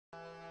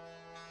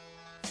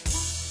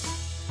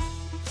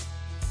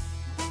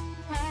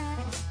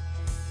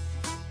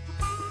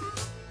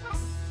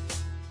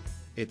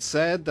It's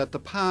said that the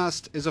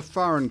past is a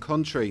foreign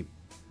country,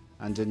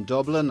 and in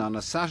Dublin on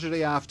a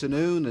Saturday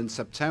afternoon in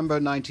September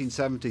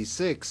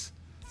 1976,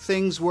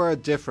 things were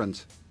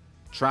different.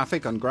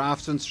 Traffic on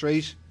Grafton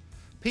Street,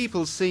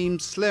 people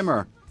seemed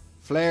slimmer,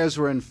 flares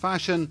were in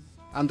fashion,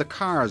 and the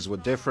cars were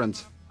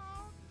different.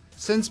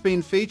 Since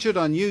being featured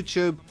on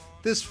YouTube,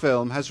 this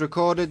film has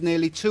recorded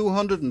nearly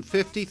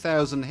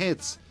 250,000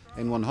 hits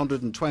in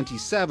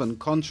 127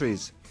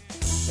 countries.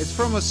 It's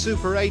from a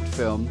Super 8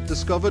 film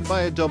discovered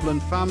by a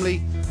Dublin family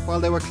while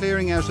they were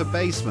clearing out a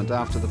basement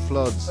after the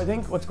floods. I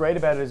think what's great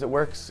about it is it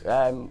works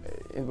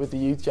with the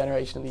youth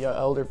generation and the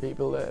older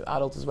people, the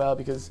adults as well,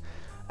 because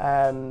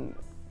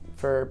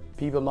for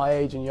people my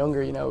age and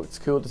younger, you know, it's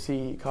cool to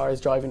see cars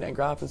driving down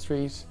Grafton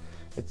Street.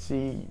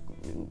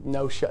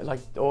 Like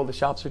all the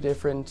shops are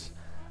different,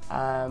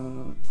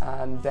 and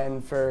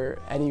then for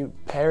any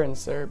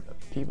parents or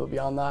people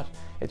beyond that,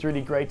 it's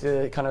really great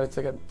to it's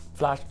like a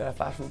flash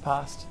from the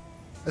past.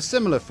 A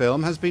similar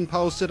film has been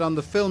posted on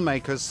the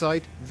filmmaker's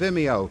site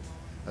Vimeo,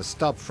 a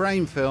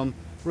stop-frame film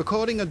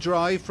recording a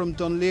drive from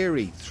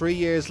Dunleary 3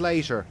 years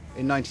later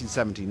in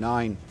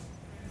 1979.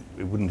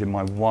 It wouldn't in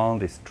my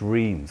wildest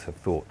dreams have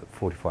thought that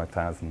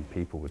 45,000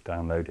 people would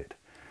download it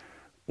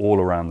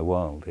all around the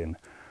world in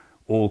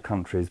all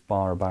countries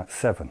bar about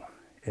 7.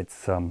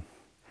 It's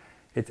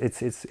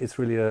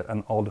really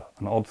an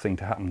odd thing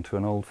to happen to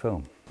an old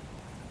film.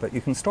 But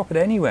you can stop it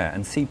anywhere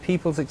and see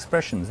people's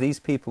expressions.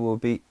 These people will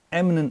be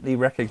eminently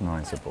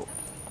recognisable.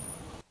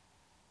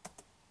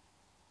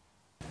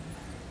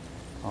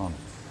 Harness,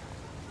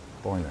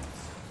 boilers.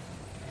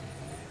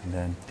 And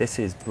then this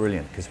is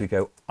brilliant because we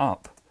go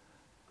up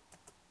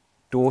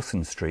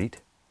Dawson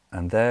Street,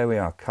 and there we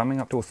are coming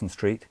up Dawson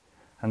Street,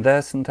 and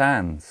there's St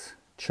Anne's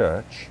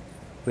Church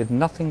with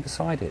nothing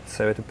beside it,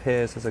 so it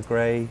appears as a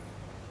grey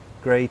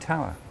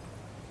tower.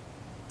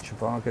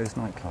 Zhivago's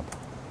nightclub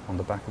on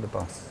the back of the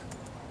bus.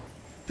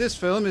 This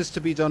film is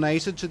to be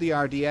donated to the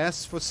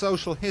RDS for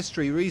social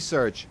history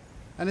research,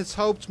 and it's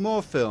hoped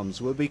more films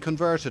will be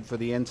converted for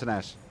the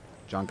internet.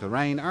 John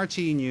Kilrain,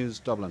 RTE News,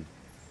 Dublin.